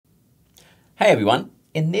Hey everyone,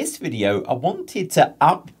 in this video I wanted to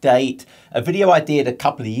update a video I did a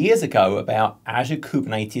couple of years ago about Azure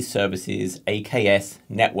Kubernetes Services AKS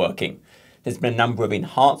Networking. There's been a number of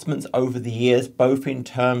enhancements over the years, both in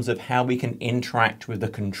terms of how we can interact with the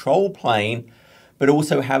control plane, but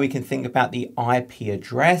also how we can think about the IP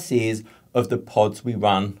addresses of the pods we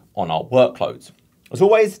run on our workloads. As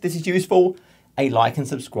always, this is useful. A like and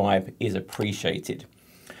subscribe is appreciated.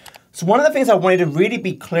 So one of the things I wanted to really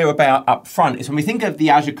be clear about up front is when we think of the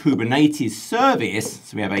Azure Kubernetes service,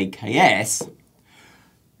 so we have AKS,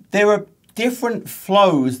 there are different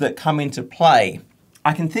flows that come into play.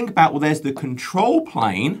 I can think about, well, there's the control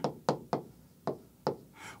plane,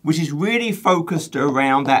 which is really focused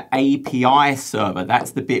around that API server.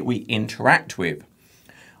 That's the bit we interact with.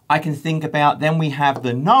 I can think about, then we have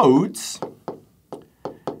the nodes,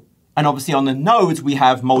 and obviously on the nodes we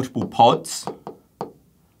have multiple pods.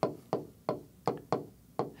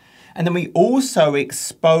 And then we also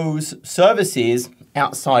expose services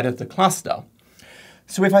outside of the cluster.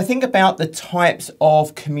 So if I think about the types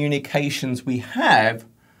of communications we have,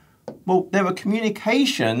 well, there are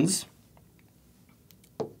communications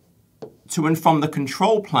to and from the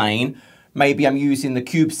control plane. Maybe I'm using the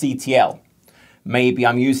kubectl. Maybe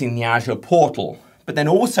I'm using the Azure portal. But then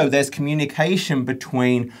also there's communication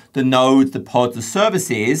between the nodes, the pods, the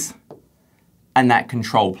services, and that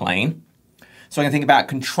control plane. So I can think about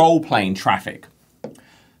control plane traffic.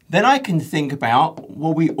 Then I can think about,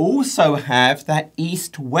 well, we also have that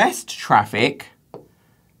east-west traffic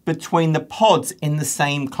between the pods in the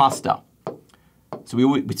same cluster. So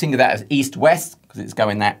we think of that as east-west because it's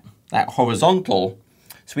going that horizontal.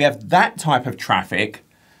 So we have that type of traffic.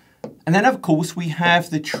 And then, of course, we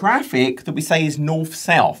have the traffic that we say is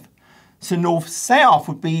north-south. So north-south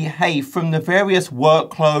would be, hey, from the various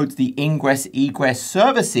workloads, the ingress, egress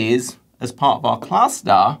services, as part of our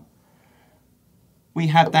cluster, we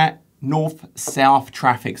have that north-south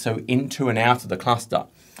traffic, so into and out of the cluster.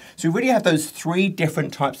 So we really have those three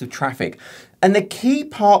different types of traffic. And the key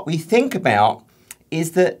part we think about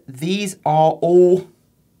is that these are all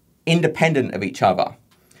independent of each other.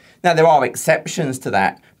 Now, there are exceptions to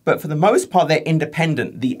that, but for the most part, they're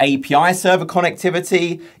independent. The API server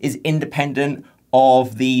connectivity is independent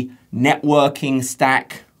of the networking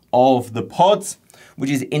stack of the pods, which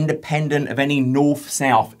is independent of any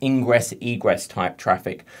north-south ingress, egress type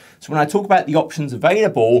traffic. So when I talk about the options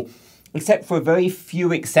available, except for a very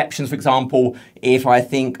few exceptions, for example, if I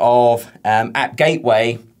think of App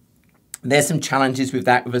Gateway, there's some challenges with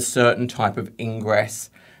that with a certain type of ingress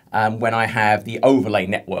when I have the overlay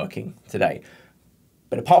networking today.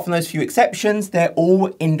 But apart from those few exceptions, they're all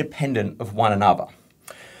independent of one another.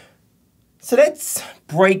 So let's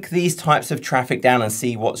break these types of traffic down and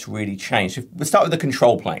see what's really changed. We'll start with the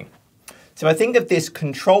control plane. So I think of this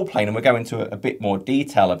control plane, and we'll go into a bit more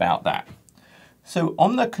detail about that. So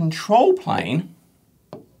on the control plane,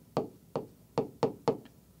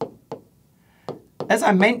 as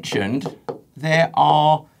I mentioned, there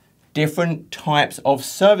are different types of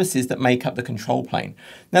services that make up the control plane.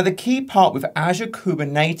 Now, the key part with Azure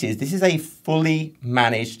Kubernetes, this is a fully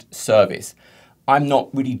managed service. I'm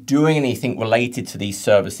not really doing anything related to these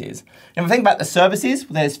services. And if I think about the services,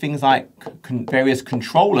 there's things like various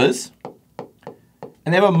controllers.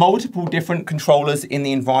 And there are multiple different controllers in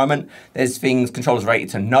the environment. There's controllers related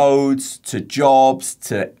to nodes, to jobs,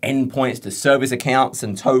 to endpoints, to service accounts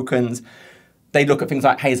and tokens. They look at things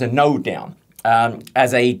like, hey, is a node down?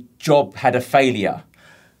 As a job had a failure.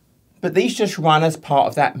 But these just run as part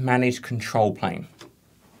of that managed control plane.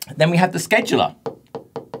 Then we have the scheduler.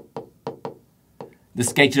 The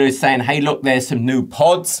scheduler is saying, hey, look, there's some new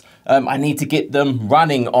pods. I need to get them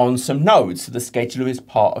running on some nodes. So the scheduler is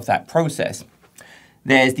part of that process.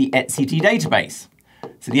 There's the etcd database.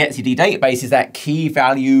 So the etcd database is that key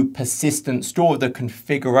value persistent store of the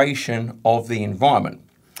configuration of the environment.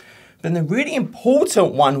 Then the really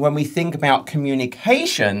important one when we think about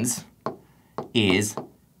communications is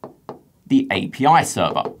the API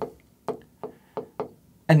server.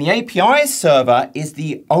 And the API server is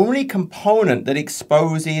the only component that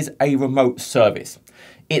exposes a remote service.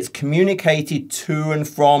 It's communicated to and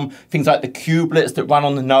from things like the kubelets that run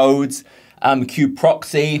on the nodes, kube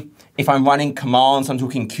proxy. If I'm running commands, I'm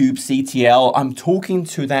talking kubectl, I'm talking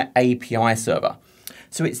to that API server.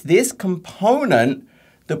 So it's this component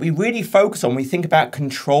that we really focus on when we think about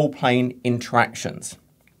control plane interactions.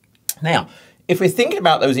 Now, if we're thinking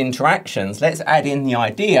about those interactions, let's add in the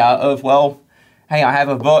idea of, well, hey, I have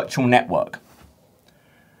a virtual network.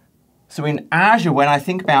 So in Azure, when I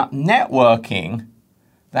think about networking,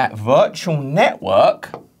 that virtual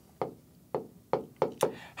network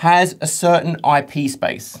has a certain IP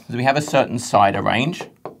space. So we have a certain CIDR range,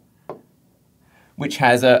 which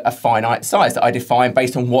has a finite size that I define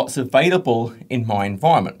based on what's available in my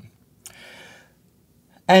environment.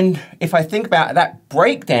 And if I think about that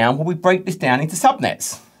breakdown, well, we break this down into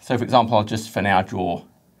subnets. So for example, I'll just for now draw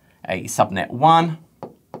a subnet 1.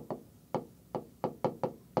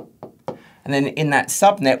 And then in that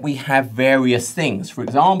subnet, we have various things. For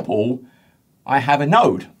example, I have a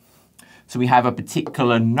node. So we have a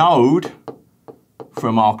particular node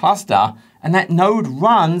from our cluster, and that node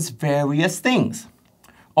runs various things.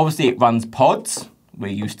 Obviously, it runs pods. We're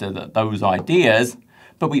used to those ideas.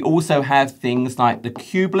 But we also have things like the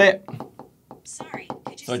kubelet. Sorry,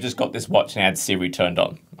 so I just got this watch and I had Siri turned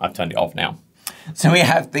on. I've turned it off now. So we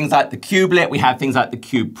have things like the kubelet. We have things like the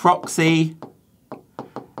kube proxy.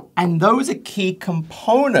 And those are key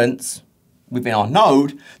components within our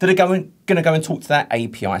node that are going to go and talk to that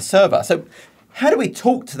API server. So how do we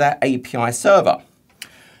talk to that API server?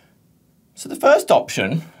 So the first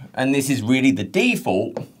option, and this is really the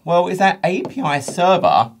default, well, is that API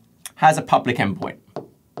server has a public endpoint.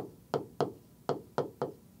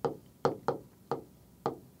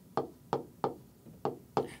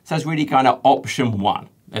 So it's really kind of option 1.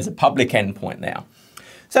 There's a public endpoint now.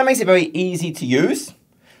 So that makes it very easy to use.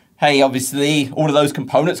 Hey, obviously, all of those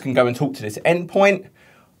components can go and talk to this endpoint.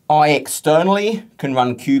 I externally can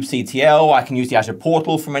run kubectl. I can use the Azure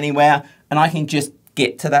portal from anywhere, and I can just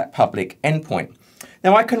get to that public endpoint.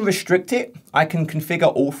 Now, I can restrict it. I can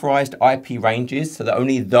configure authorized IP ranges so that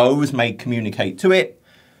only those may communicate to it,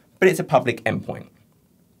 but it's a public endpoint.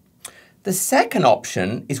 The second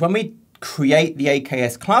option is when we create the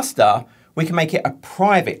AKS cluster, we can make it a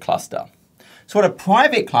private cluster. So what a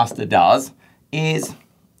private cluster does is,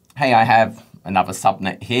 hey, I have another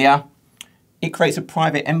subnet here. It creates a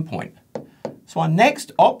private endpoint. So our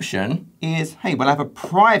next option is, hey, we'll have a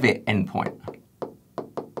private endpoint.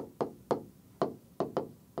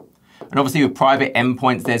 And obviously with private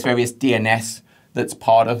endpoints, there's various DNS that's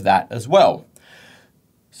part of that as well.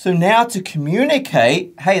 So now to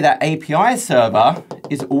communicate, hey, that API server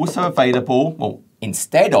is also available, well,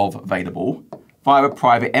 instead of available, via a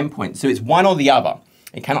private endpoint. So it's one or the other.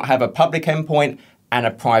 It cannot have a public endpoint and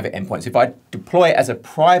a private endpoint. So if I deploy it as a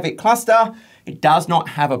private cluster, it does not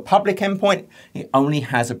have a public endpoint. It only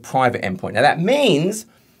has a private endpoint. Now that means,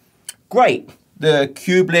 great, the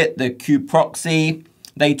kubelet, the kube proxy,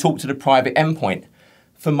 they talk to the private endpoint.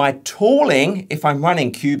 For my tooling, if I'm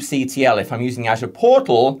running kubectl, if I'm using Azure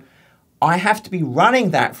portal, I have to be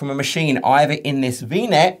running that from a machine either in this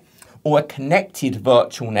vnet or a connected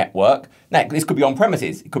virtual network. Now, this could be on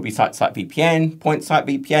premises. It could be site-to-site VPN, point-site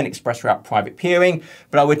VPN, ExpressRoute private peering,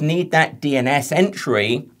 but I would need that DNS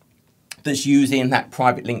entry that's using that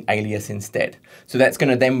private link alias instead. So that's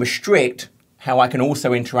going to then restrict how I can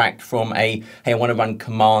also interact from a, hey, I want to run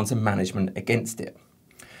commands and management against it.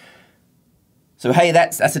 So hey,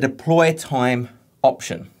 that's a deploy time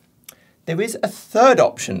option. There is a third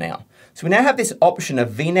option now. So we now have this option of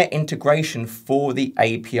vnet integration for the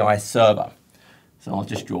API server. So I'll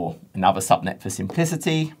just draw another subnet for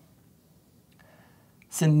simplicity.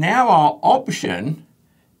 So now our option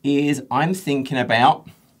is I'm thinking about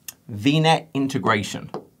vnet integration.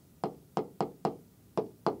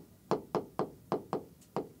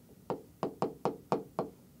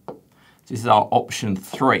 This is our option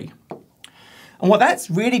 3. And what that's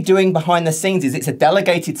really doing behind the scenes is it's a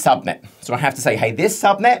delegated subnet. So I have to say, hey, this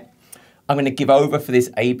subnet, I'm going to give over for this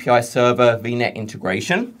API server vnet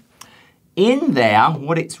integration. In there,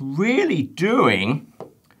 what it's really doing,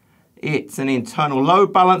 it's an internal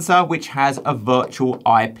load balancer, which has a virtual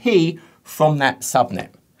IP from that subnet.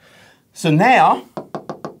 So now,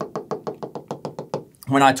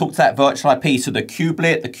 when I talk to that virtual IP, so the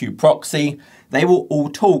kubelet, the kube proxy, they will all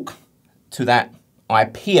talk to that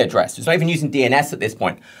IP address. It's not even using DNS at this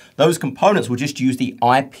point. Those components will just use the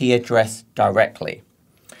IP address directly.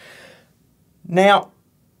 Now,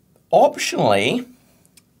 optionally,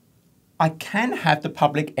 I can have the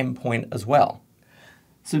public endpoint as well.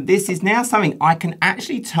 So this is now something I can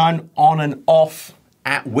actually turn on and off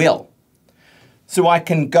at will. So I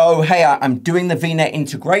can go, hey, I'm doing the vnet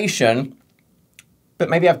integration, but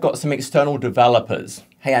maybe I've got some external developers.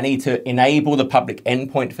 Hey, I need to enable the public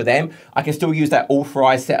endpoint for them. I can still use that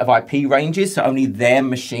authorized set of IP ranges, so only their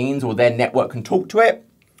machines or their network can talk to it.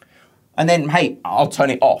 And then, hey, I'll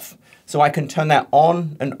turn it off. So I can turn that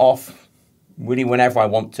on and off really whenever I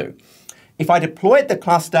want to. If I deployed the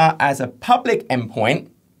cluster as a public endpoint,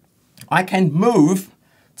 I can move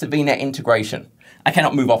to vnet integration. I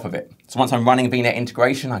cannot move off of it. So once I'm running vnet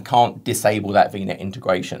integration, I can't disable that vnet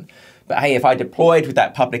integration. But hey, if I deployed with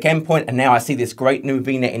that public endpoint and now I see this great new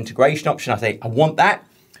vnet integration option, I say, I want that.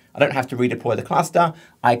 I don't have to redeploy the cluster.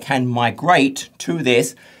 I can migrate to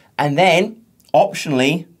this and then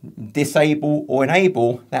optionally disable or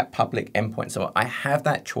enable that public endpoint. So I have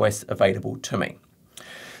that choice available to me.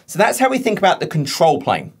 So that's how we think about the control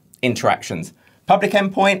plane interactions. Public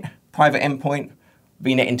endpoint, private endpoint,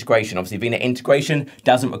 vnet integration. Obviously, vnet integration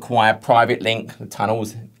doesn't require private link, the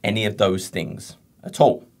tunnels, any of those things at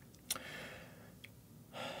all.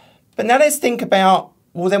 But now let's think about,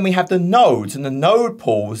 well, then we have the nodes and the node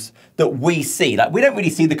pools that we see. Like, we don't really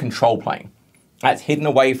see the control plane. That's hidden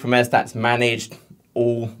away from us. That's managed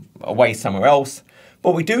all away somewhere else.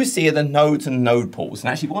 But we do see the nodes and node pools. And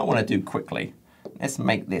actually, what I want to do quickly, let's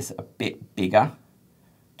make this a bit bigger,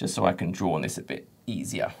 just so I can draw on this a bit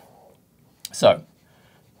easier. So,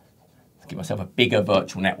 let's give myself a bigger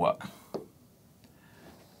virtual network.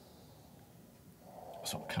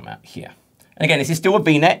 So I'll come out here. And again, this is still a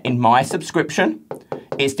VNet in my subscription.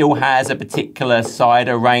 It still has a particular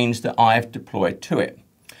CIDR range that I've deployed to it.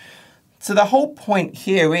 So the whole point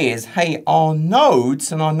here is, hey, our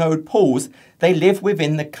nodes and our node pools, they live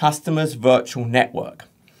within the customer's virtual network.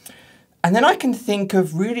 And then I can think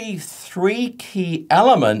of really 3 key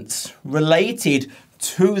elements related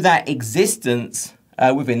to that existence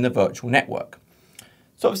within the virtual network.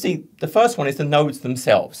 So obviously, the first one is the nodes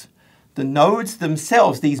themselves. The nodes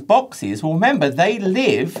themselves, these boxes, well, remember, they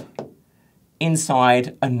live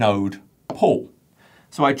inside a node pool.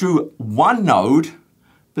 So I drew one node,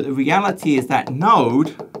 but the reality is that node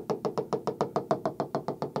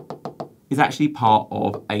is actually part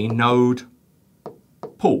of a node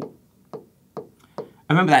pool. And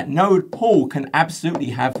remember, that node pool can absolutely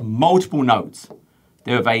have multiple nodes.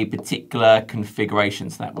 They're of a particular configuration.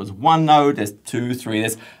 So that was one node, there's 2, 3,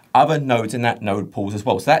 there's other nodes in that node pools as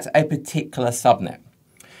well. So that's a particular subnet.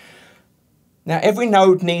 Now, every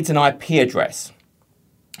node needs an IP address.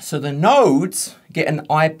 So the nodes get an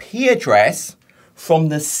IP address from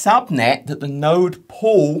the subnet that the node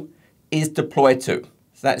pool is deployed to.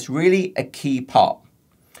 So that's really a key part.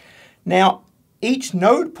 Now, each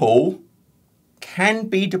node pool can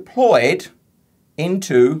be deployed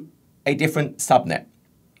into a different subnet,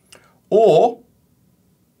 or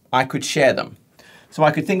I could share them. So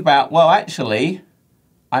I could think about, well, actually,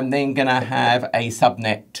 I'm then going to have a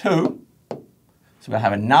subnet 2. So we'll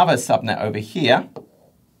have another subnet over here.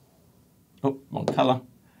 Oh, wrong color.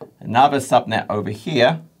 Another subnet over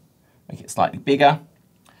here. Make it slightly bigger.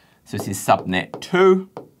 So this is subnet 2.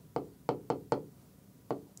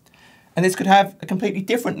 And this could have a completely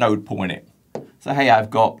different node pool in it. So hey, I've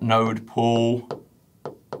got node pool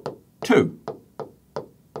 2.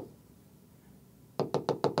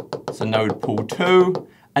 So node pool 2,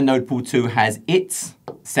 and node pool 2 has its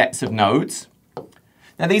sets of nodes.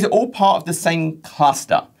 Now these are all part of the same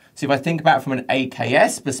cluster. So if I think about it from an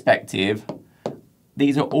AKS perspective,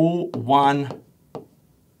 these are all one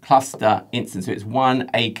cluster instance. So it's one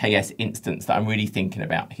AKS instance that I'm really thinking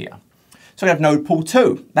about here. So we have node pool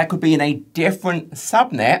 2. That could be in a different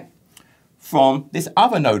subnet from this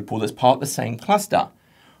other node pool that's part of the same cluster.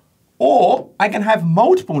 Or I can have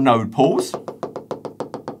multiple node pools.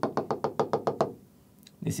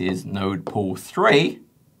 This is node pool 3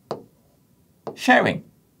 sharing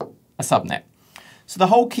a subnet. So the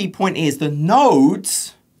whole key point is the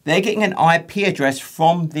nodes, they're getting an IP address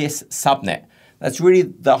from this subnet. That's really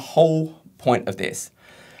the whole point of this.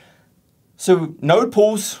 So node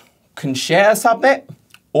pools can share a subnet,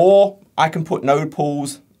 or I can put node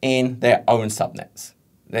pools in their own subnets.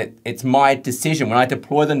 It's my decision. When I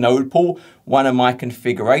deploy the node pool, one of my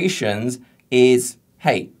configurations is,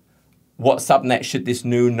 hey, what subnet should this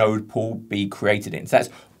new node pool be created in? So that's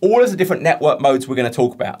all of the different network modes we're going to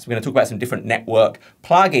talk about. So we're going to talk about some different network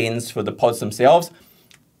plugins for the pods themselves.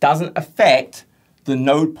 Doesn't affect the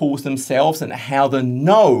node pools themselves and how the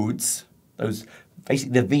nodes, those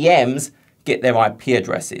basically the VMs, get their IP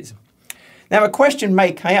addresses. Now a question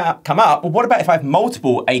may come up, well, what about if I have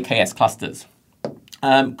multiple AKS clusters?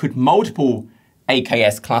 Could multiple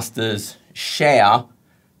AKS clusters share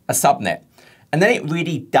a subnet? And then it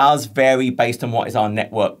really does vary based on what is our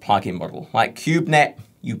network plugin model. Like Kubenet,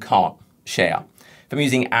 you can't share. If I'm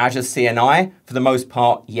using Azure CNI, for the most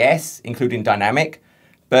part, yes, including dynamic.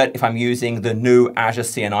 But if I'm using the new Azure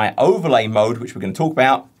CNI overlay mode, which we're going to talk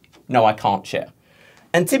about, no, I can't share.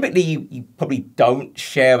 And typically, you probably don't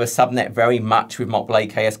share a subnet very much with multiple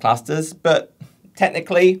AKS clusters, but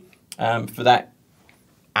technically, for that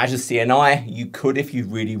Azure CNI, you could if you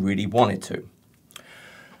really, really wanted to.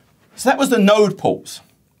 So that was the node pools.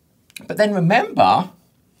 But then remember,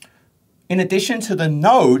 in addition to the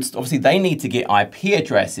nodes, obviously they need to get IP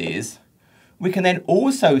addresses, we can then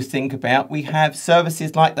also think about, we have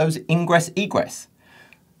services like those ingress, egress.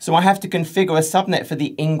 So I have to configure a subnet for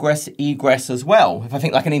the ingress, egress as well. If I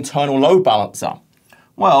think like an internal load balancer,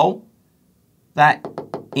 well, that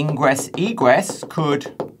ingress, egress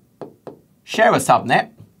could share a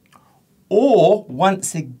subnet, or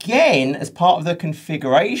once again, as part of the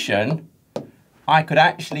configuration, I could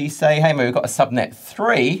actually say, hey, maybe we've got a subnet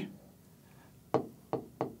 3.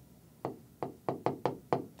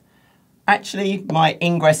 Actually, my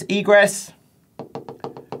ingress, egress,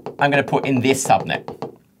 I'm going to put in this subnet.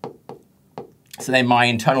 So then my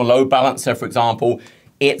internal load balancer, for example,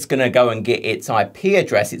 it's going to go and get its IP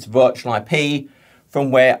address, its virtual IP, from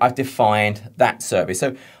where I've defined that service.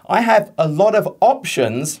 So I have a lot of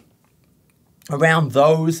options around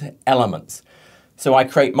those elements. So I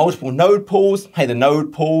create multiple node pools. Hey, the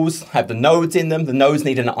node pools have the nodes in them. The nodes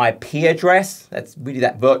need an IP address. That's really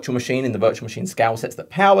that virtual machine in the virtual machine scale sets that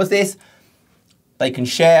powers this. They can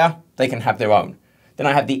share, they can have their own. Then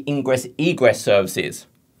I have the ingress, egress services.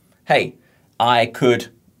 Hey, I could,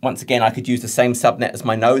 once again, I could use the same subnet as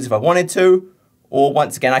my nodes if I wanted to, or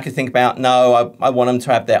once again, I could think about, no, I want them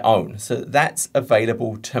to have their own. So that's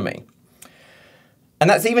available to me. And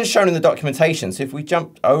that's even shown in the documentation. So if we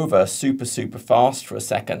jump over super fast for a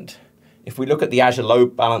second, if we look at the Azure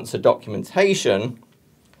Load Balancer documentation,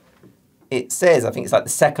 it says, I think it's like the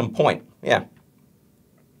second point, yeah.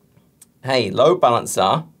 Hey, load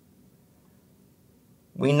balancer,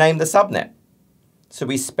 we name the subnet. So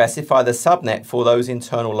we specify the subnet for those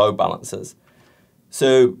internal load balancers.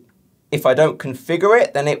 So if I don't configure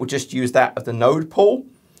it, then it will just use that of the node pool.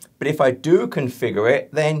 But if I do configure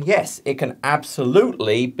it, then yes, it can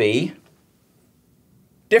absolutely be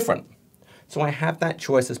different. So I have that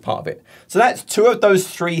choice as part of it. So that's two of those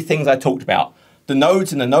three things I talked about. The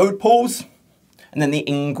nodes and the node pools, and then the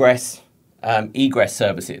ingress, egress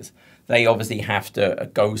services. They obviously have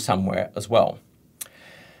to go somewhere as well.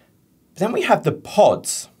 Then we have the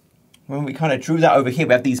pods. When we kind of drew that over here,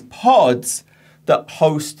 we have these pods that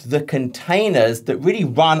host the containers that really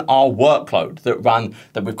run our workload,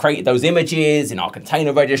 that we've created those images in our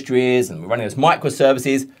container registries and we're running those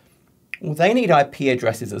microservices. Well, they need IP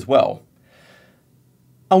addresses as well.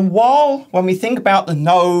 And when we think about the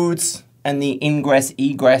nodes and the ingress,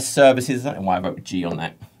 egress services, I don't know why I wrote G on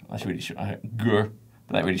that. That really should,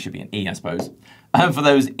 but that really should be an E, I suppose. For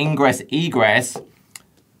those ingress, egress,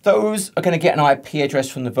 those are going to get an IP address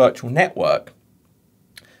from the virtual network.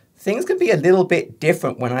 Things can be a little bit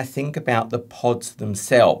different when I think about the pods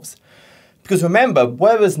themselves. Because remember,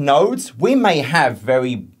 whereas nodes, we may have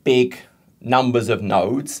very big numbers of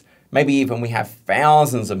nodes, maybe even we have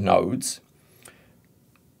thousands of nodes.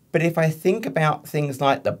 But if I think about things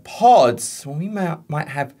like the pods, well, we might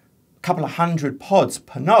have a couple of hundred pods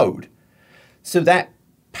per node. So that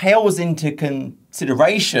pales into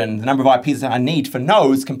consideration the number of IPs that I need for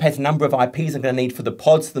nodes compared to the number of IPs I'm going to need for the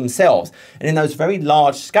pods themselves. And in those very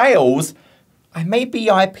large scales, I may be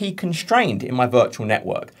IP constrained in my virtual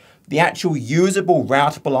network. The actual usable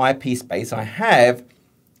routable IP space I have,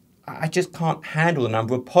 I just can't handle the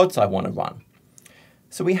number of pods I want to run.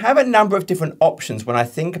 So we have a number of different options when I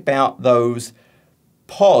think about those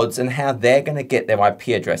pods and how they're going to get their IP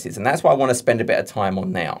addresses. And that's what I want to spend a bit of time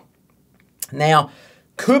on now. Now,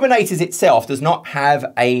 Kubernetes itself does not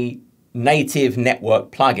have a native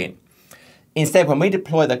network plugin. Instead, when we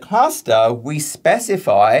deploy the cluster, we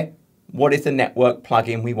specify what is the network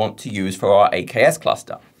plugin we want to use for our AKS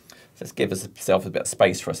cluster. So let's give ourselves a bit of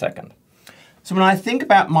space for a second. So when I think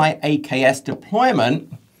about my AKS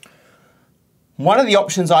deployment, one of the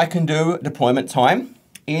options I can do at deployment time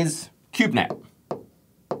is Kubenet.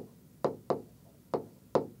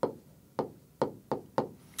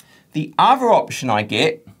 The other option I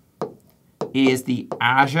get is the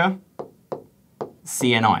Azure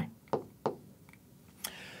CNI.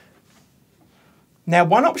 Now,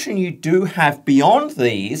 one option you do have beyond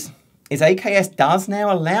these is AKS does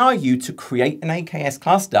now allow you to create an AKS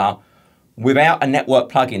cluster without a network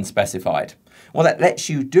plugin specified. What that lets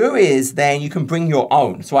you do is then you can bring your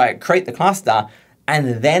own. So I create the cluster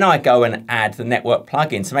and then I go and add the network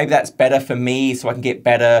plugin. So maybe that's better for me so I can get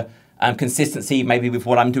better consistency maybe with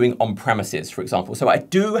what I'm doing on premises, for example. So I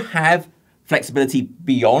do have flexibility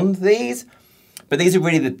beyond these, but these are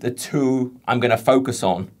really the two I'm going to focus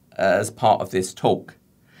on as part of this talk.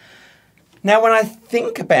 Now, when I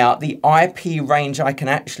think about the IP range I can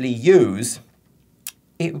actually use,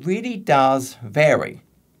 it really does vary.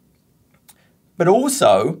 But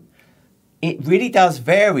also, it really does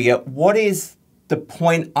vary at what is the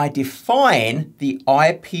point I define the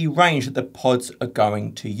IP range that the pods are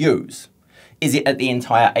going to use. Is it at the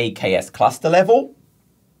entire AKS cluster level?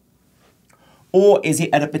 Or is it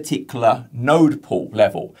at a particular node pool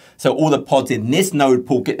level? So all the pods in this node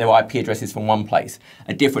pool get their IP addresses from one place.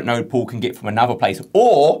 A different node pool can get from another place.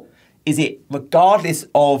 Or is it, regardless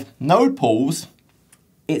of node pools,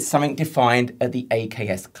 it's something defined at the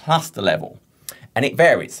AKS cluster level? And it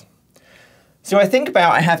varies. So I think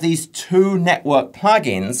about, I have these two network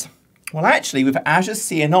plugins. Well, actually, with Azure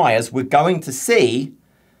CNI, as we're going to see,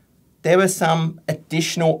 there are some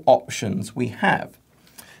additional options we have.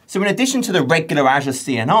 So in addition to the regular Azure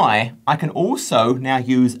CNI, I can also now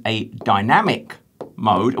use a dynamic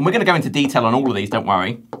mode. And we're going to go into detail on all of these, don't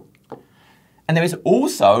worry. And there is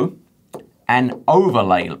also an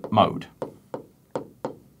overlay mode.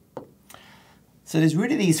 So there's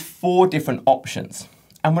really these four different options.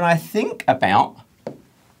 And when I think about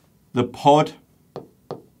the pod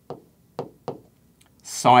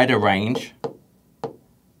CIDR range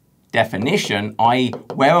definition, i.e.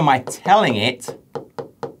 where am I telling it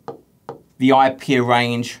the IP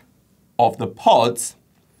range of the pods,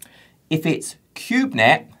 if it's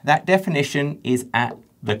Kubenet, that definition is at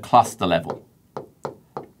the cluster level.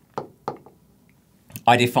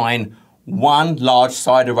 I define one large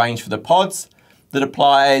CIDR range for the pods that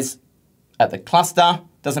applies at the cluster.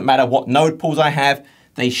 Doesn't matter what node pools I have,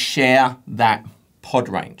 they share that pod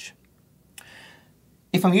range.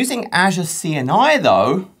 If I'm using Azure CNI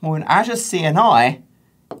though, well in Azure CNI,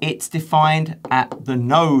 it's defined at the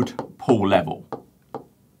node pool level.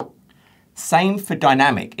 Same for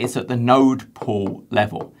dynamic, it's at the node pool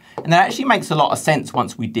level. And that actually makes a lot of sense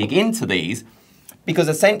once we dig into these, because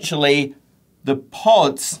essentially the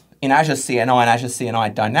pods in Azure CNI and Azure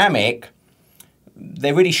CNI Dynamic,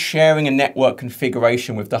 they're really sharing a network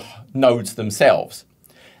configuration with the nodes themselves.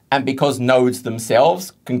 And because nodes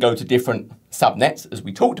themselves can go to different subnets, as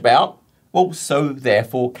we talked about, well, so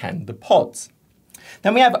therefore can the pods.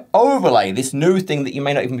 Then we have overlay, this new thing that you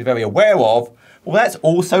may not even be very aware of. Well, that's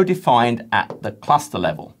also defined at the cluster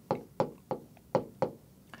level.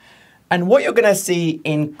 And what you're going to see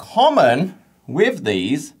in common with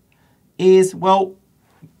these is, well,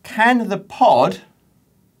 can the pod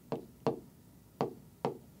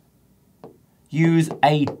use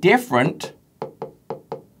a different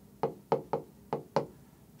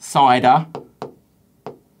CIDR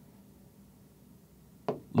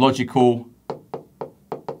logical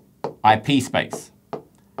IP space,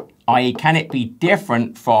 i.e. can it be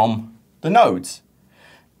different from the nodes?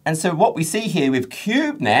 And so what we see here with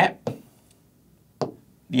Kubenet,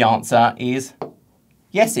 the answer is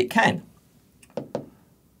yes, it can.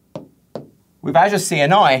 With Azure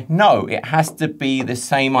CNI, no, it has to be the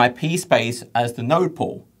same IP space as the node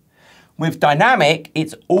pool. With Dynamic,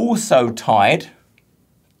 it's also tied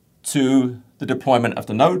to the deployment of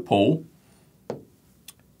the node pool.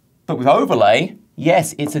 But with Overlay,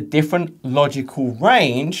 yes, it's a different logical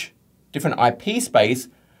range, different IP space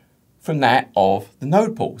from that of the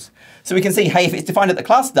node pools. So we can see, hey, if it's defined at the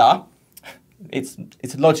cluster, it's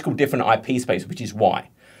a logical different IP space, which is why.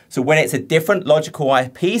 So when it's a different logical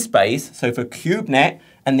IP space, so for Kubenet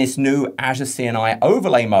and this new Azure CNI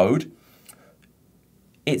overlay mode,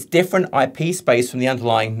 it's different IP space from the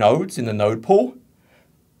underlying nodes in the node pool,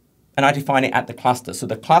 and I define it at the cluster. So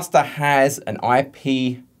the cluster has an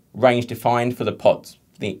IP range defined for the pods,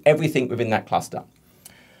 everything within that cluster.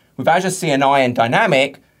 With Azure CNI and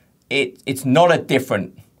Dynamic, it's not a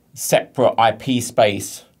different separate IP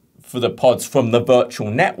space for the pods from the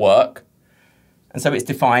virtual network. And so it's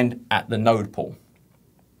defined at the node pool.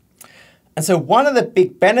 And so one of the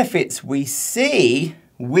big benefits we see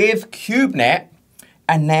with Kubenet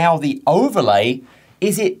and now the overlay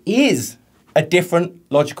is it is a different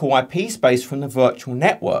logical IP space from the virtual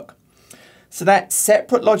network. So that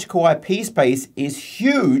separate logical IP space is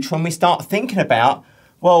huge when we start thinking about,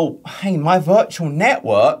 well, hey, my virtual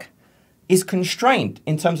network is constrained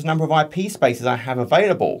in terms of number of IP spaces I have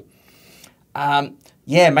available.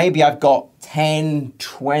 Yeah, maybe I've got 10,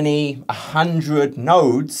 20, 100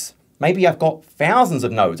 nodes. Maybe I've got thousands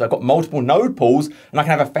of nodes. I've got multiple node pools, and I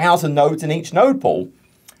can have 1,000 nodes in each node pool.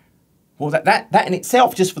 Well, that in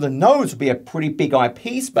itself, just for the nodes, would be a pretty big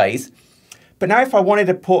IP space. But now if I wanted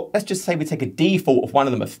to put, let's just say we take a default of one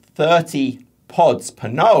of them of 30 pods per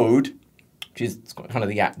node, which is kind of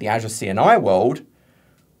the Azure CNI world,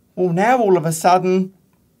 well, now all of a sudden,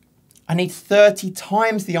 I need 30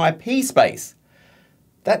 times the IP space.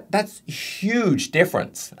 That's a huge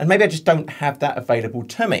difference. And maybe I just don't have that available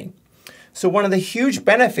to me. So one of the huge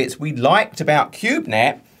benefits we liked about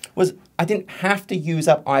Kubenet was I didn't have to use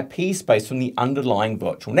up IP space from the underlying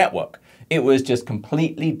virtual network. It was just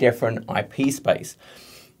completely different IP space.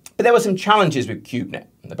 But there were some challenges with Kubenet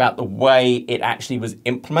about the way it actually was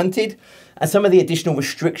implemented and some of the additional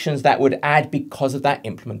restrictions that would add because of that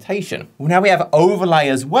implementation. Well, now we have overlay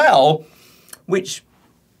as well, which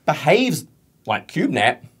behaves like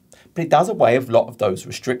Kubenet, but it does away with a lot of those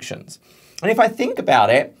restrictions. And if I think about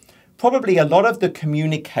it, probably a lot of the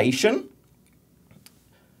communication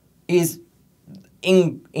is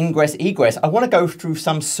ingress, egress. I want to go through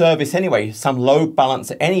some service anyway, some load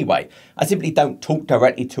balancer anyway. I simply don't talk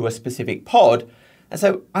directly to a specific pod. And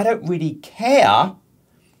so I don't really care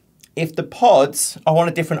if the pods are on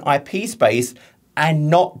a different IP space and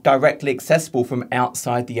not directly accessible from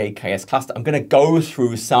outside the AKS cluster. I'm going to go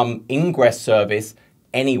through some ingress service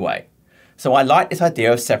anyway. So I like this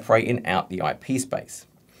idea of separating out the IP space.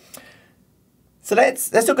 So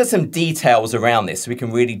let's look at some details around this so we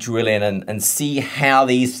can really drill in and see how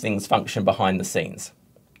these things function behind the scenes.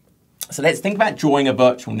 So let's think about drawing a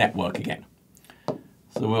virtual network again.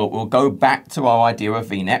 So we'll go back to our idea of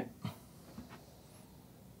vnet.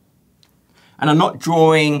 And I'm not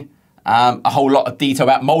drawing a whole lot of detail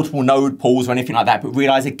about multiple node pools or anything like that, but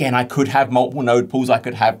realize again, I could have multiple node pools, I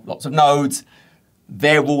could have lots of nodes.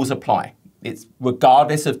 Their rules apply. It's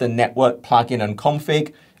regardless of the network plugin and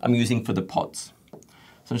config I'm using for the pods.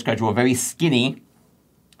 So I'm just going to draw a very skinny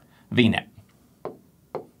vnet.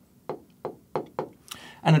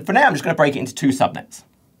 And for now, I'm just going to break it into two subnets.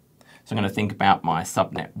 So I'm going to think about my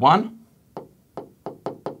subnet 1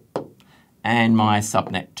 and my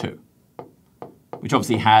subnet 2, which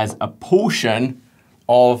obviously has a portion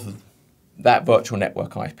of that virtual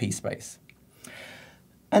network IP space.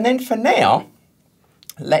 And then for now,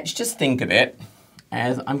 let's just think of it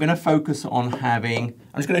as I'm going to focus on I'm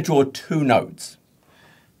just going to draw 2 nodes.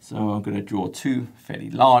 So I'm going to draw 2 fairly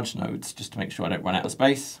large nodes just to make sure I don't run out of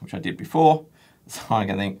space, which I did before. So I'm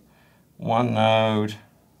going to think 1 node,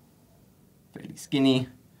 fairly skinny,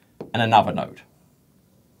 and another node.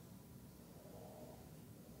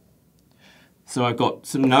 So I've got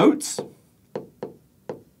some nodes.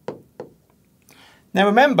 Now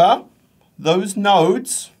remember, those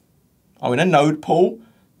nodes are in a node pool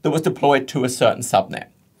that was deployed to a certain subnet.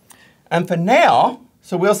 And for now,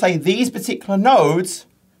 so we'll say these particular nodes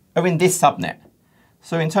are in this subnet.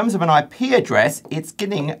 So in terms of an IP address, it's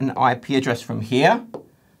getting an IP address from here,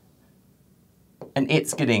 and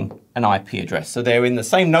it's getting an IP address. So they're in the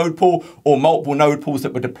same node pool or multiple node pools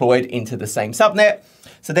that were deployed into the same subnet.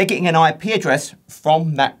 So they're getting an IP address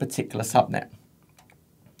from that particular subnet.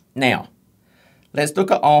 Now, let's look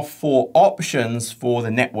at our 4 options for the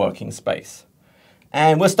networking space.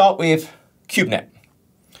 And we'll start with Kubenet.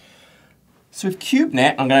 So with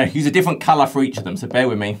Kubenet, I'm going to use a different color for each of them, so bear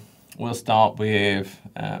with me. We'll start with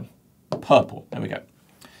purple. There we go.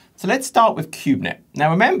 So let's start with Kubenet. Now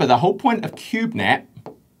remember, the whole point of Kubenet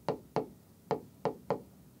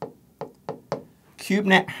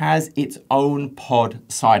has its own pod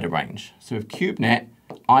CIDR range. So with Kubenet,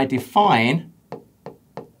 I define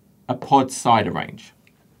a pod CIDR range.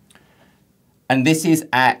 And this is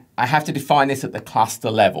I have to define this at the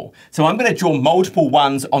cluster level. So I'm going to draw multiple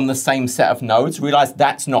ones on the same set of nodes. Realize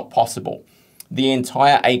that's not possible. The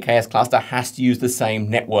entire AKS cluster has to use the same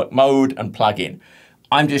network mode and plugin.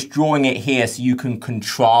 I'm just drawing it here so you can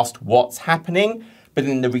contrast what's happening. But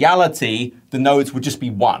in the reality, the nodes would just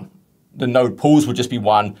be 1. The node pools would just be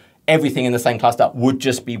 1. Everything in the same cluster would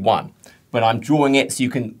just be 1. But I'm drawing it so you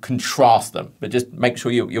can contrast them. But just make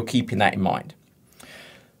sure you're keeping that in mind.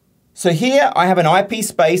 So here I have an IP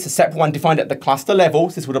space, a separate one defined at the cluster level.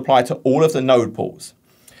 So this would apply to all of the node pools.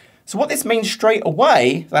 So what this means straight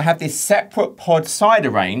away is I have this separate pod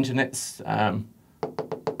CIDR range, and let's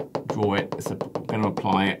draw it. So I'm going to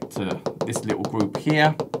apply it to this little group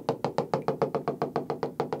here.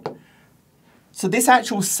 So this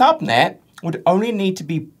actual subnet would only need to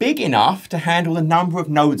be big enough to handle the number of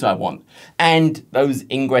nodes I want and those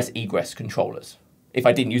ingress egress controllers if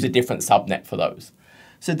I didn't use a different subnet for those.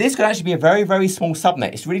 So this could actually be a very, very small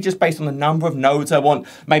subnet. It's really just based on the number of nodes I want.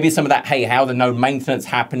 Maybe some of that, hey, how the node maintenance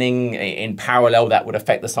happening in parallel, that would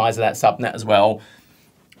affect the size of that subnet as well.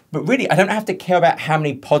 But really, I don't have to care about how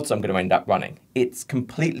many pods I'm going to end up running. It's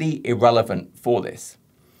completely irrelevant for this.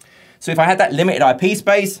 So if I had that limited IP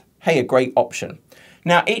space, hey, a great option.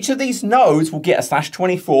 Now, each of these nodes will get a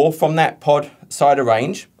 /24 from that pod CIDR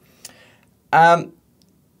range. But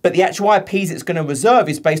the actual IPs it's going to reserve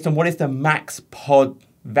is based on what is the max pod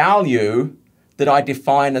value that I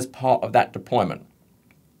define as part of that deployment.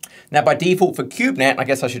 Now, by default for Kubenet, I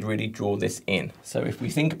guess I should really draw this in. So if we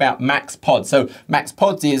think about max pods, so max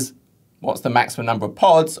pods is what's the maximum number of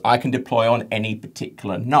pods I can deploy on any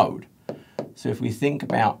particular node. So if we think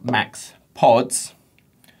about max pods.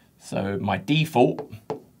 So my default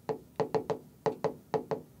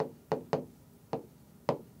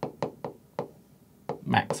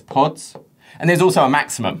max pods. And there's also a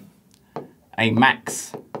maximum, a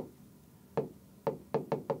max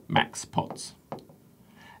pods.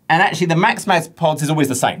 And actually the max pods is always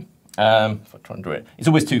the same. If I try and do it, it's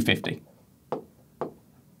always 250.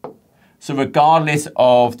 So regardless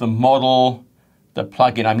of the model, the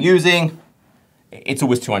plugin I'm using, it's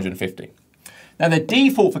always 250. Now the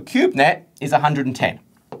default for Kubenet is 110.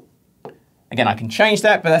 Again, I can change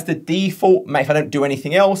that, but that's the default. If I don't do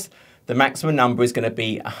anything else, the maximum number is going to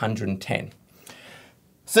be 110.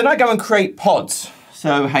 So now I go and create pods.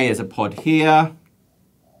 So hey, there's a pod here.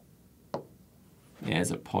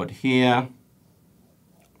 There's a pod here.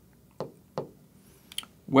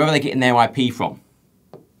 Where are they getting their IP from?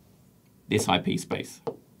 This IP space.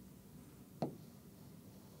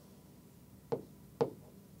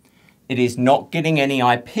 It is not getting any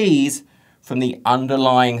IPs from the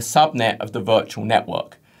underlying subnet of the virtual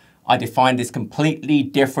network. I defined this completely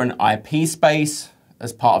different IP space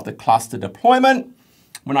as part of the cluster deployment.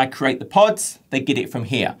 When I create the pods, they get it from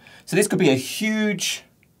here. So this could be a huge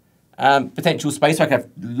potential space. So I could have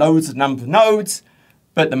loads of number of nodes,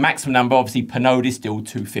 but the maximum number obviously per node is still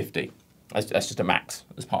 250. That's just a max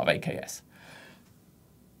as part of AKS.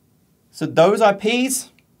 So those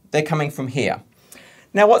IPs, they're coming from here.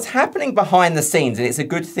 Now what's happening behind the scenes, and it's a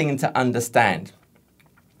good thing to understand,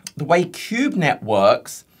 the way Kubenet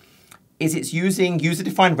works is it's using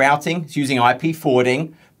user-defined routing, it's using IP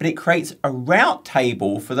forwarding, but it creates a route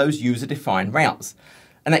table for those user-defined routes.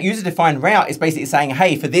 And that user-defined route is basically saying,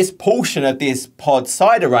 hey, for this portion of this pod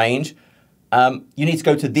CIDR range, you need to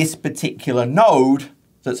go to this particular node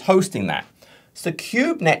that's hosting that. So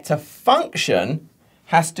Kubenet to function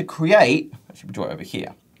has to create, I should draw it over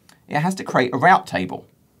here, it has to create a route table.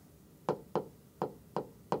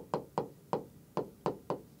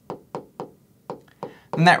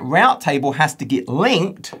 And that route table has to get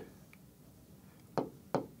linked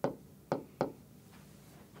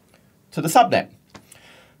to the subnet.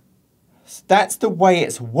 So that's the way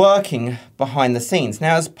it's working behind the scenes.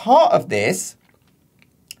 Now, as part of this,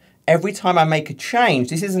 every time I make a change,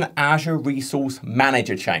 this is an Azure Resource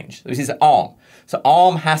Manager change. This is ARM. So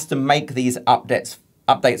ARM has to make these updates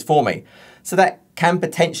for me. So that can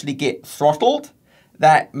potentially get throttled.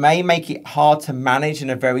 That may make it hard to manage in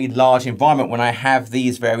a very large environment when I have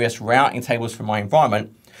these various routing tables for my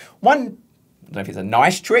environment. One, I don't know if it's a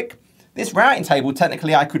nice trick, this routing table,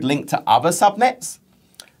 technically I could link to other subnets.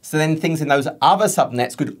 So then things in those other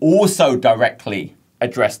subnets could also directly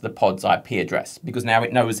address the pod's IP address because now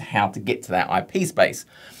it knows how to get to that IP space.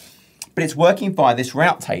 But it's working via this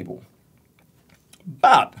route table.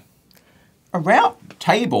 But a route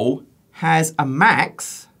table has a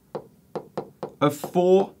max of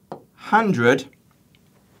 400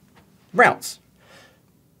 routes.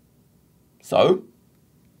 So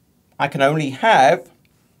I can only have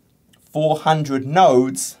 400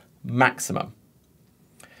 nodes maximum.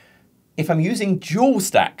 If I'm using dual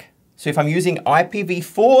stack, so if I'm using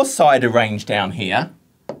IPv4 CIDR range down here,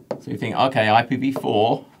 so you think, okay,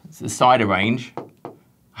 IPv4, it's the CIDR range, I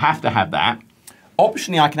have to have that.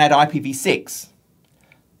 Optionally, I can add IPv6.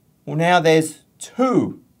 Well, now there's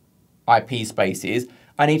 2 IP spaces.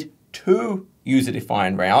 I need 2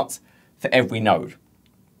 user-defined routes for every node.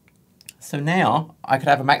 So now I could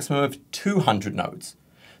have a maximum of 200 nodes.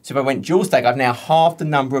 So if I went dual stack, I've now halved the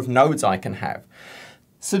number of nodes I can have.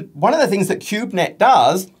 So one of the things that Kubenet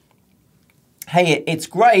does, hey, it's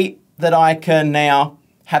great that I can now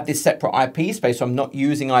have this separate IP space, so I'm not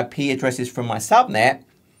using IP addresses from my subnet,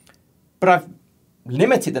 but I've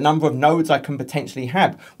limited the number of nodes I can potentially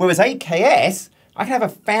have. Whereas AKS, I can have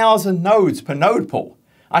 1,000 nodes per node pool.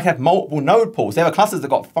 I can have multiple node pools. There are clusters that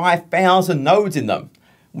got 5,000 nodes in them.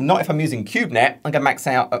 Not if I'm using Kubenet, I'm going to max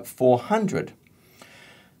out at 400.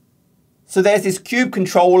 So there's this kube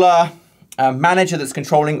controller manager that's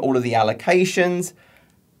controlling all of the allocations.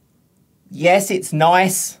 Yes, it's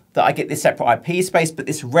nice that I get this separate IP space, but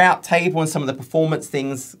this route table and some of the performance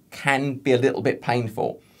things can be a little bit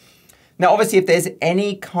painful. Now, obviously, if there's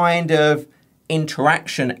any kind of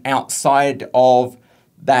interaction outside of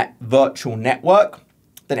that virtual network,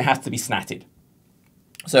 then it has to be snatted.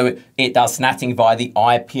 So it does snatting via the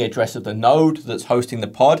IP address of the node that's hosting the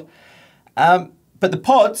pod. But the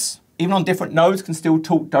pods, even on different nodes, can still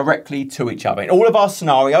talk directly to each other. In all of our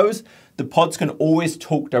scenarios, the pods can always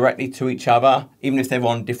talk directly to each other, even if they're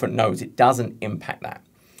on different nodes. It doesn't impact that.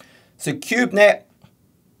 So Kubenet,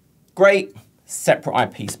 great, separate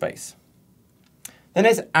IP space. Then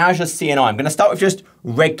there's Azure CNI. I'm going to start with just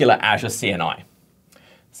regular Azure CNI.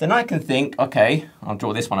 So then I can think, okay, I'll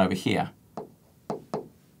draw this one over here.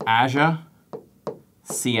 Azure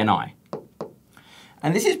CNI.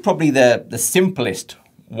 And this is probably the simplest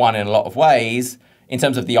one in a lot of ways in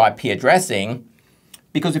terms of the IP addressing,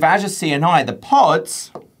 because with Azure CNI, the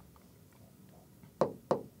pods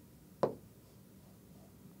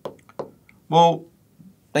well,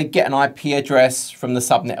 they get an IP address from the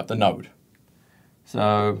subnet of the node.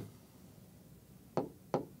 So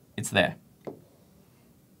it's there.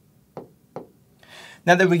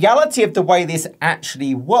 Now, the reality of the way this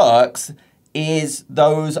actually works is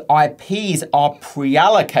those IPs are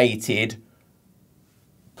pre-allocated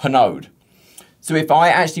per node. So if I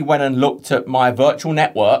actually went and looked at my virtual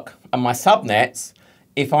network and my subnets,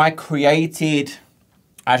 if I created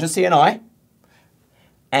Azure CNI,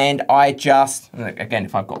 and I just, again,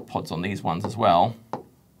 if I've got pods on these ones as well,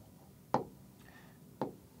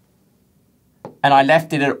 and I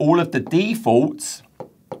left it at all of the defaults,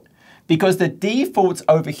 because the defaults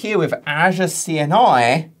over here with Azure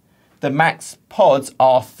CNI, the max pods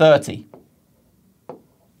are 30.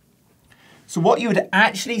 So what you would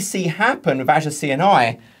actually see happen with Azure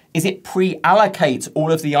CNI is it pre-allocates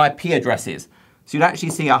all of the IP addresses. So you'd actually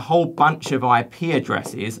see a whole bunch of IP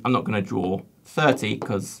addresses. I'm not going to draw 30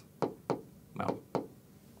 because, well,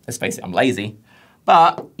 let's face it, I'm lazy.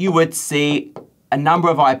 But you would see a number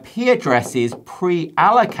of IP addresses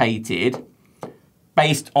pre-allocated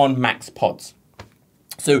based on max pods.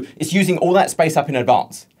 So it's using all that space up in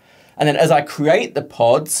advance. And then as I create the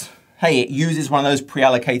pods, hey, it uses one of those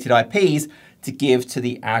pre-allocated IPs to give to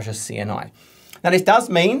the Azure CNI. Now this does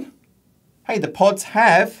mean, hey, the pods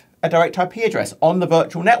have a direct IP address on the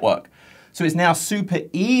virtual network. So it's now super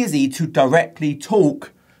easy to directly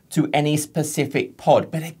talk to any specific pod.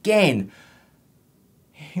 But again,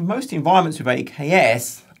 in most environments with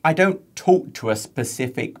AKS, I don't talk to a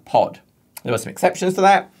specific pod. There are some exceptions to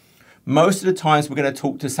that. Most of the times we're going to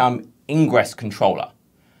talk to some Ingress controller.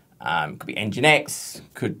 Could be Nginx,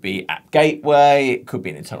 could be App Gateway, it could be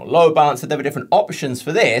an internal load balancer. There are different options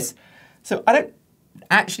for this. So I don't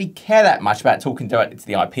actually care that much about talking directly to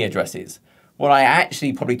the IP addresses. What I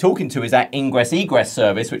actually probably talking to is that Ingress egress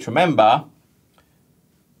service, which remember,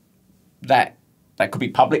 that could be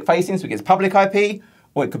public facing, so it gets public IP,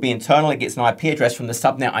 or it could be internal, it gets an IP address from the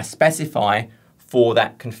subnet I specify for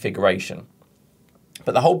that configuration.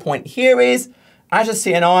 But the whole point here is Azure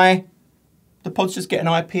CNI, the pods just get an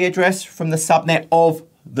IP address from the subnet of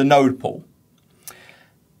the node pool.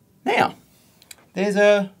 Now, there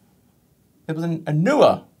was a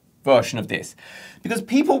newer version of this because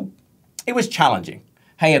it was challenging.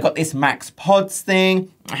 Hey, I've got this max pods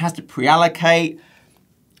thing, it has to pre-allocate.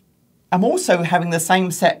 I'm also having the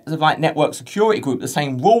same set of like network security group, the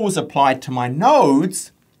same rules applied to my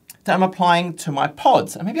nodes that I'm applying to my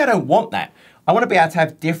pods. And maybe I don't want that. I want to be able to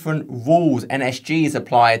have different rules, NSGs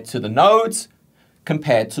applied to the nodes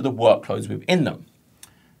compared to the workloads within them.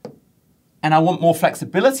 And I want more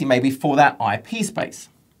flexibility maybe for that IP space.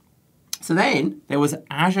 So then there was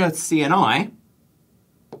Azure CNI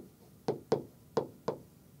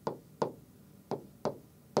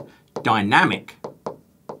dynamic.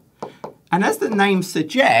 And as the name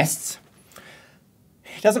suggests,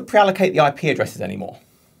 it doesn't pre-allocate the IP addresses anymore.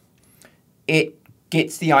 It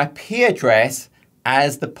gets the IP address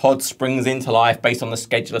as the pod springs into life based on the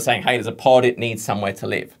scheduler saying, hey, there's a pod, it needs somewhere to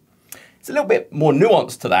live. It's a little bit more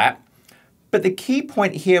nuanced to that. But the key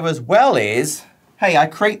point here as well is, hey, I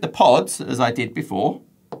create the pods as I did before.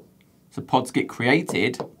 So pods get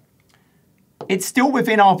created. It's still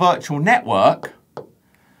within our virtual network,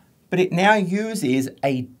 but it now uses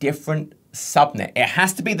a different subnet. It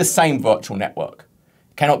has to be the same virtual network.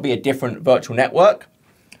 It cannot be a different virtual network.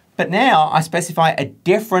 But now I specify a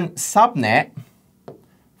different subnet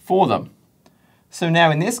for them. So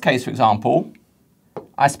now in this case, for example,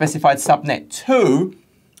 I specified subnet 2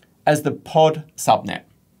 as the pod subnet.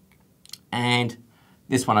 And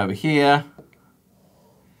this one over here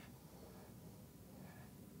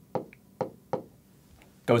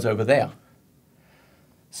goes over there.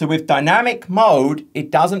 So with dynamic mode,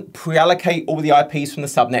 it doesn't pre-allocate all the IPs from the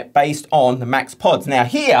subnet based on the max pods. Now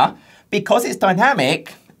here, because it's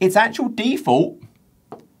dynamic, its actual default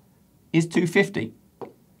is 250.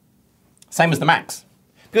 Same as the max,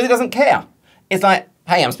 because it doesn't care. It's like,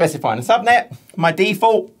 hey, I'm specifying a subnet, my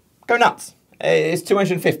default, go nuts. It's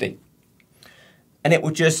 250. And it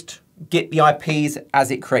will just get the IPs as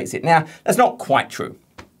it creates it. Now, that's not quite true.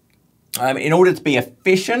 In order to be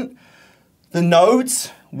efficient, the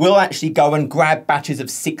nodes will actually go and grab batches of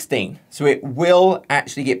 16. So it will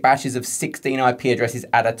actually get batches of 16 IP addresses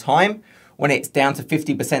at a time, when it's down to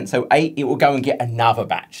 50%, so 8, it will go and get another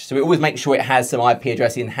batch. So it always makes sure it has some IP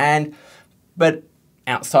address in hand, but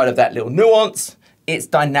outside of that little nuance, it's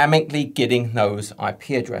dynamically getting those IP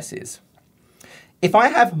addresses. If I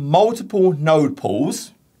have multiple node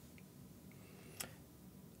pools,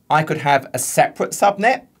 I could have a separate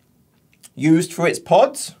subnet used for its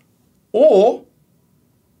pods, or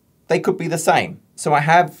they could be the same. So I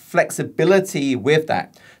have flexibility with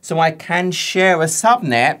that. So I can share a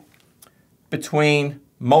subnet between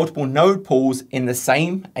multiple node pools in the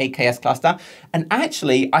same AKS cluster. And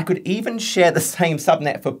actually, I could even share the same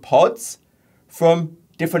subnet for pods from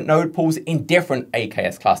different node pools in different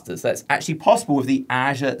AKS clusters. That's actually possible with the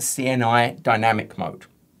Azure CNI dynamic mode.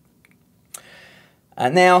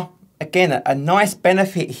 And now, again, a nice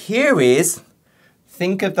benefit here is,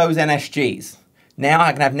 think of those NSGs. Now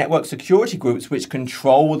I can have network security groups which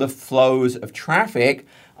control the flows of traffic.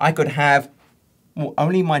 I could have, well,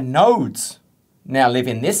 only my nodes now live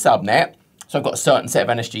in this subnet. So I've got a certain set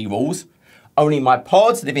of NSG rules. Only my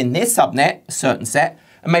pods live in this subnet, a certain set.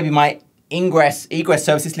 And maybe my egress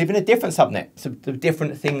services live in a different subnet. So there are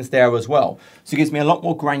different things there as well. So it gives me a lot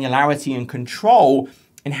more granularity and control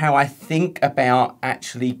in how I think about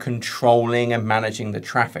actually controlling and managing the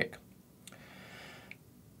traffic.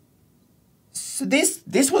 So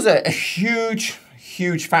this was a huge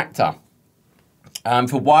factor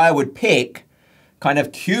for why I would pick kind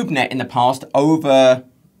of Kubenet in the past over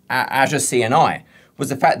Azure CNI, was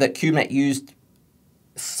the fact that Kubenet used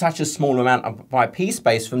such a small amount of IP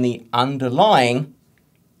space from the underlying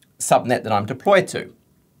subnet that I'm deployed to.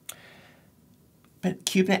 But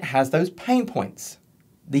Kubenet has those pain points.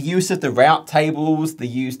 The use of the route tables,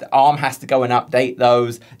 the ARM has to go and update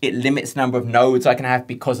those. It limits the number of nodes I can have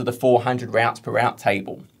because of the 400 routes per route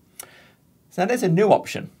table. So now there's a new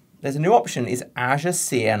option. There's a new option is Azure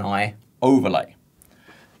CNI overlay.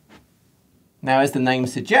 Now, as the name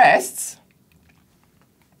suggests,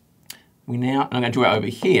 I'm going to draw it over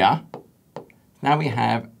here. Now we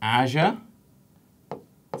have Azure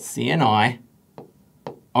CNI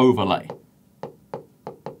overlay.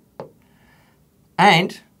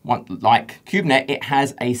 And like Kubenet, it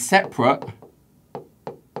has a separate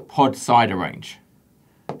pod side range.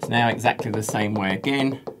 It's now exactly the same way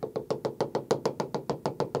again.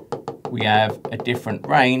 We have a different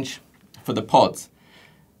range for the pods.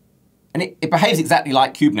 And it behaves exactly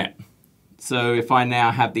like Kubenet. So if I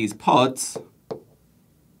now have these pods,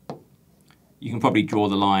 you can probably draw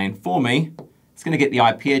the line for me. It's going to get the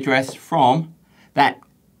IP address from that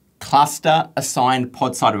cluster assigned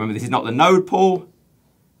pod side. Remember, this is not the node pool.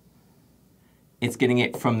 It's getting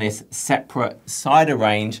it from this separate CIDR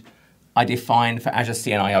range I defined for Azure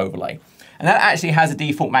CNI overlay. And that actually has a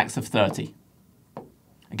default max of 30.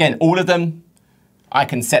 Again, all of them, I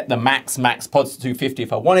can set the max pods to 250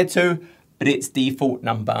 if I wanted to, but its default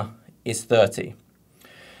number is 30.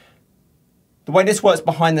 The way this works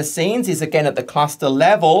behind the scenes is, again, at the cluster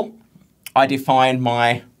level, I define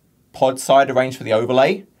my pod CIDR range for the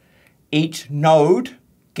overlay. Each node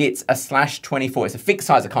gets a /24. It's a fixed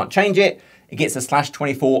size, I can't change it. It gets a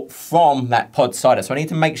 /24 from that pod CIDR. So I need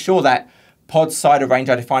to make sure that pod CIDR range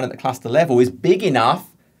I define at the cluster level is big enough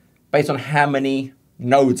based on how many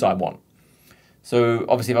nodes I want. So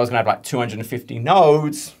obviously if I was going to have like 250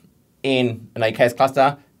 nodes in an AKS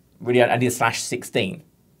cluster, really I need a /16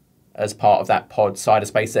 as part of that pod CIDR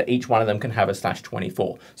space, that each one of them can have a /24.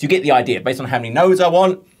 So you get the idea. Based on how many nodes I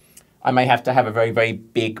want, I may have to have a very, very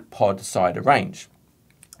big pod CIDR range.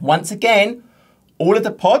 Once again, all of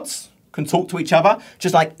the pods can talk to each other,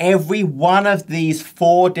 just like every one of these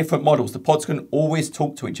 4 different models. The pods can always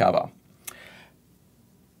talk to each other.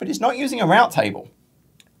 But it's not using a route table.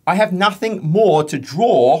 I have nothing more to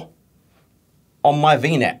draw on my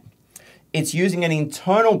VNet. It's using an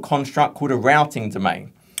internal construct called a routing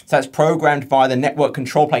domain. So that's programmed via the network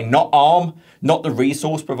control plane, not ARM, not the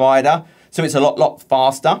resource provider. So it's a lot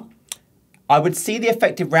faster. I would see the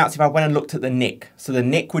effective routes if I went and looked at the NIC. So the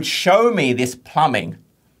NIC would show me this plumbing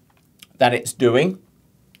that it's doing.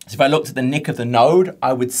 So if I looked at the NIC of the node,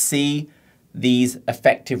 I would see these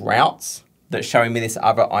effective routes that's showing me this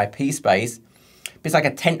other IP space. It's like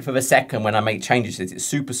 1/10 of a second when I make changes to this. It's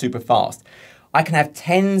super fast. I can have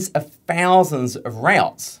tens of thousands of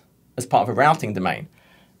routes as part of a routing domain.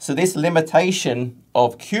 So this limitation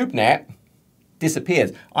of Kubenet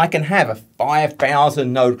disappears. I can have a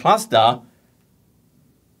 5,000 node cluster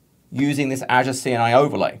using this Azure CNI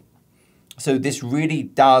overlay. So this really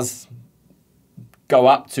does go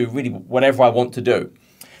up to really whatever I want to do.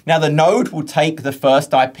 Now the node will take the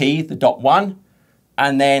first IP, the .1,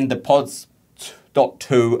 and then the pods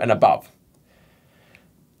 .2 and above.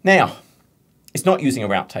 Now, it's not using a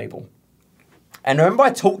route table. And remember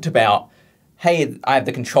I talked about, hey, I have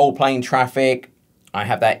the control plane traffic, I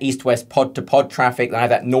have that east-west pod-to-pod traffic, and I have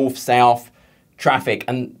that north-south traffic,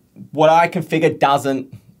 and what I configure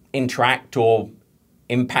doesn't interact or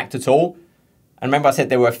impact at all. And remember I said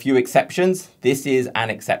there were a few exceptions. This is an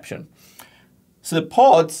exception. So the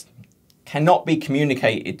pods cannot be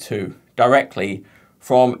communicated to directly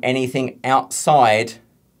from anything outside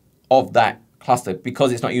of that cluster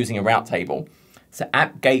because it's not using a route table. So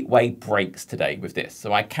App Gateway breaks today with this.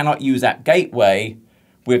 So I cannot use App Gateway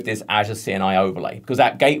with this Azure CNI overlay because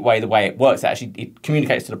App Gateway, the way it works, actually it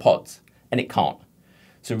communicates to the pods and it can't.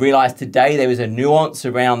 So realize today there is a nuance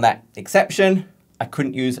around that exception. I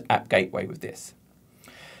couldn't use App Gateway with this.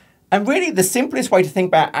 And really the simplest way to think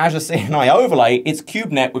about Azure CNI overlay, it's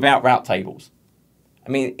Kubenet without route tables. I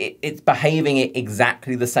mean, it's behaving it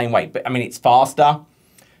exactly the same way, but I mean, it's faster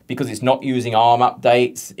because it's not using ARM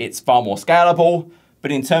updates. It's far more scalable,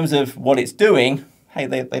 but in terms of what it's doing, hey,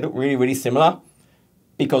 they look really, really similar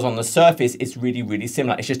because on the surface, it's really, really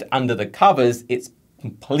similar. It's just under the covers, it's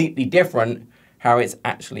completely different how it's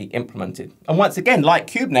actually implemented. And once again, like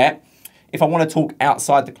Kubenet, if I want to talk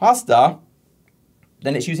outside the cluster,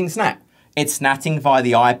 then it's using SNAT. It's snatting via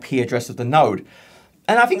the IP address of the node.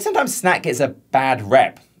 And I think sometimes SNAT gets a bad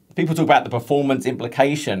rep. People talk about the performance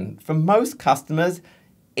implication. For most customers,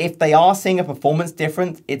 if they are seeing a performance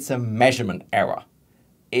difference, it's a measurement error.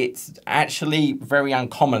 It's actually very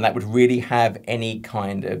uncommon that would really have any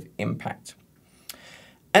kind of impact.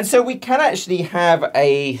 And so we can actually have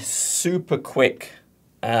a super quick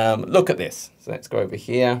look at this. So let's go over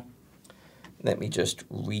here. Let me just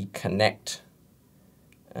reconnect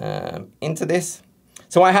into this.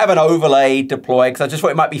 So I have an overlay deployed because I just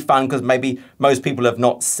thought it might be fun because maybe most people have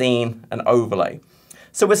not seen an overlay.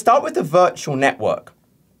 So we'll start with the virtual network.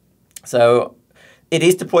 So it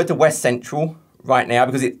is deployed to West Central right now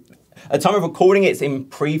because at the time of recording, it's in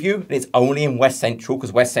preview and it's only in West Central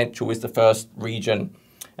because West Central is the first region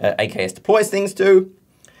AKS deploys things to.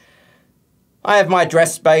 I have my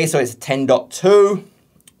address space, so it's 10.2.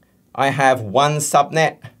 I have one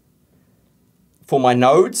subnet for my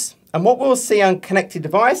nodes. And what we'll see on connected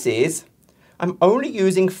devices, I'm only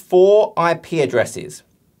using 4 IP addresses,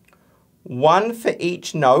 one for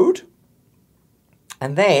each node,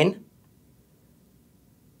 and then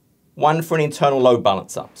one for an internal load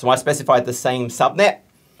balancer. So I specified the same subnet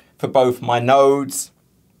for both my nodes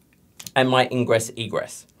and my ingress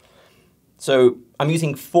egress. So I'm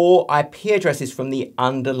using 4 IP addresses from the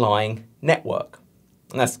underlying network.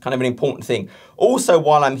 And that's kind of an important thing. Also,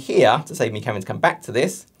 while I'm here, to save me having to come back to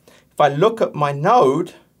this, if I look at my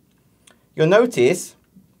node, you'll notice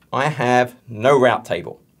I have no route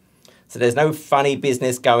table. So there's no funny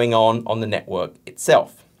business going on the network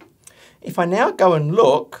itself. If I now go and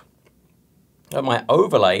look at my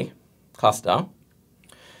overlay cluster,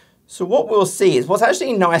 so what we'll see is what's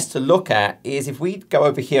actually nice to look at is if we go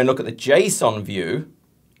over here and look at the JSON view,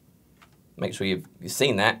 make sure you've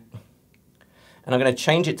seen that, and I'm going to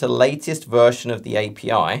change it to the latest version of the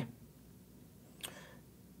API.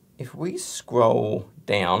 If we scroll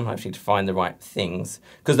down, actually to find the right things,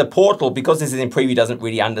 because the portal, because this is in preview, doesn't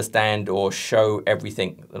really understand or show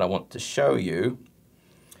everything that I want to show you.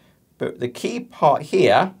 But the key part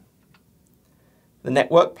here, the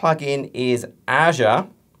network plugin is Azure,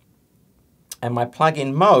 and my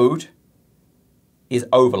plugin mode is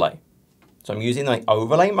overlay. So I'm using the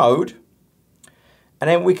overlay mode. And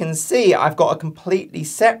then we can see I've got a completely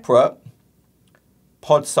separate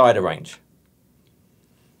pod side arrange.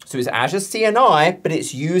 So it's Azure CNI, but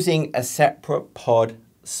it's using a separate pod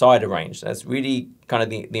side arrange. That's really kind of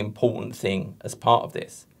the important thing as part of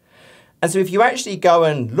this. And so if you actually go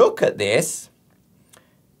and look at this,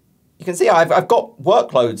 you can see I've got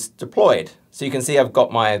workloads deployed. So you can see I've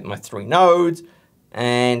got my 3 nodes.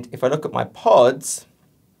 And if I look at my pods,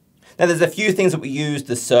 now there's a few things that we use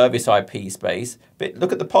the service IP space, but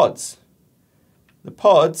look at the pods. The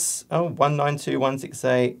pods,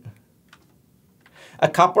 192.168. A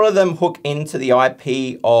couple of them hook into the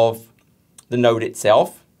IP of the node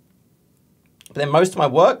itself. But then most of my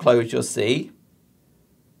workloads you'll see,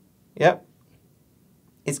 yep,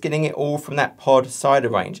 it's getting it all from that pod side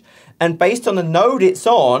range. And based on the node it's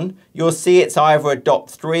on, you'll see it's either a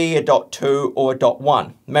 .3, a .2, or a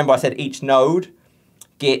 .1. Remember I said each node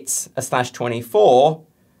gets a /24.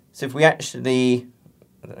 So if we actually,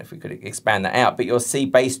 I don't know if we could expand that out, but you'll see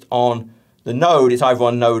based on the node, it's either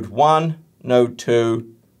on node 1, node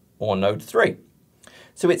 2, or node 3.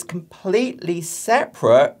 So it's completely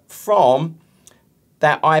separate from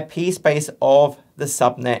that IP space of the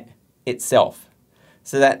subnet itself.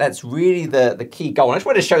 So that's really the key goal. And I just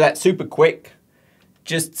wanted to show that super quick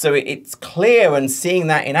just so it's clear and seeing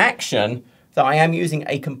that in action that I am using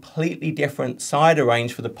a completely different CIDR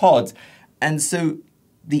range for the pods. And so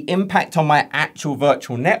the impact on my actual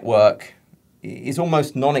virtual network is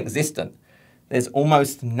almost non-existent. There's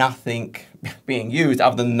almost nothing being used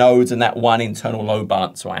other than nodes and that one internal load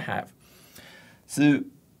balancer I have. So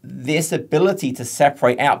this ability to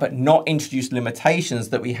separate out but not introduce limitations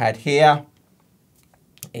that we had here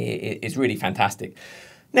is really fantastic.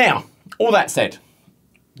 Now, all that said,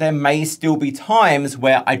 there may still be times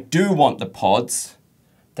where I do want the pods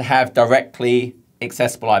to have directly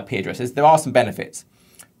accessible IP addresses. There are some benefits.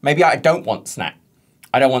 Maybe I don't want SNAP.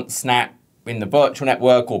 I don't want SNAP in the virtual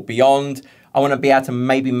network or beyond. I want to be able to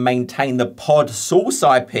maybe maintain the pod source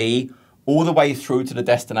IP all the way through to the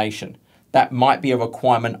destination. That might be a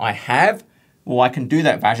requirement I have, or I can do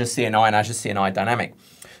that with Azure CNI and Azure CNI Dynamic.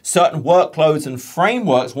 Certain workloads and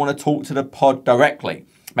frameworks want to talk to the pod directly.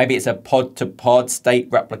 Maybe it's a pod-to-pod state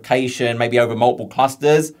replication, maybe over multiple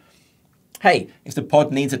clusters. Hey, if the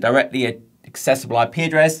pod needs a directly accessible IP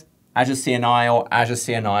address, Azure CNI or Azure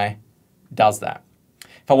CNI does that.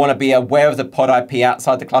 If I want to be aware of the pod IP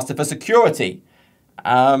outside the cluster for security,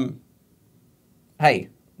 hey,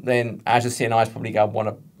 then Azure CNI is probably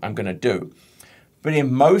what I'm going to do. But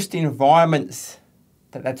in most environments,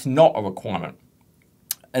 that's not a requirement.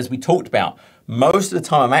 As we talked about, most of the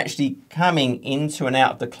time I'm actually coming into and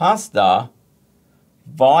out of the cluster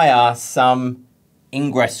via some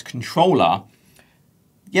Ingress controller.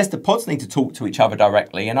 Yes, the pods need to talk to each other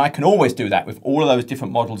directly, and I can always do that with all of those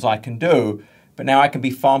different models I can do, but now I can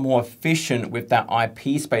be far more efficient with that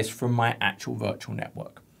IP space from my actual virtual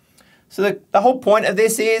network. So the whole point of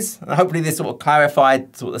this is, and hopefully this sort of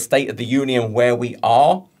clarified sort of the state of the union where we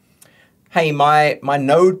are. Hey, my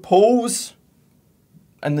node pools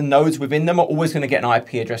and the nodes within them are always going to get an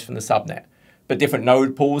IP address from the subnet, but different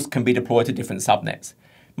node pools can be deployed to different subnets.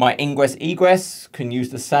 My ingress egress can use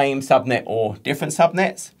the same subnet or different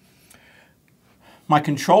subnets. My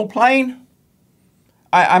control plane,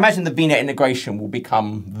 I imagine the vnet integration will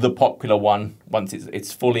become the popular one once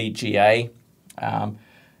it's fully GA.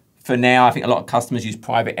 For now, I think a lot of customers use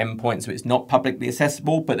private endpoints, so it's not publicly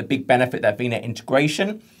accessible, but the big benefit of that vnet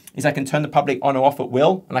integration is I can turn the public on or off at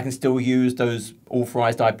will, and I can still use those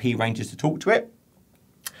authorized IP ranges to talk to it.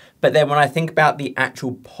 But then when I think about the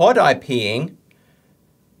actual pod IPing,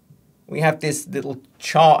 we have this little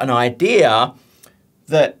chart and idea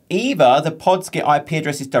that either the pods get IP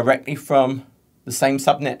addresses directly from the same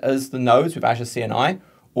subnet as the nodes with Azure CNI,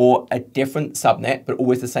 or a different subnet, but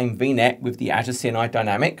always the same VNet with the Azure CNI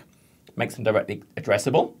Dynamic, makes them directly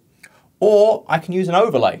addressable. Or I can use an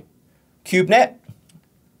overlay. Kubenet,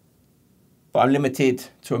 but I'm limited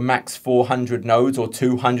to a max 400 nodes or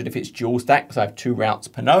 200 if it's dual stack, because I have 2 routes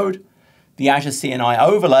per node. The Azure CNI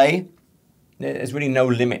overlay, there's really no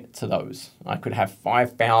limit to those. I could have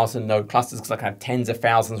 5,000 node clusters because I can have tens of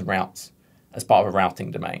thousands of routes as part of a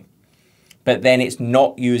routing domain. But then it's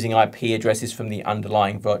not using IP addresses from the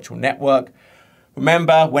underlying virtual network.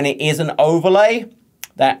 Remember, when it is an overlay,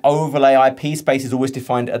 that overlay IP space is always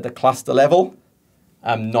defined at the cluster level,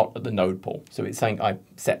 not at the node pool. So it's something I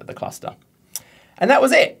set at the cluster. And that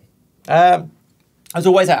was it. As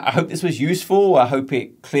always, I hope this was useful. I hope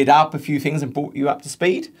it cleared up a few things and brought you up to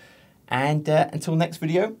speed. And until next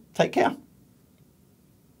video, take care.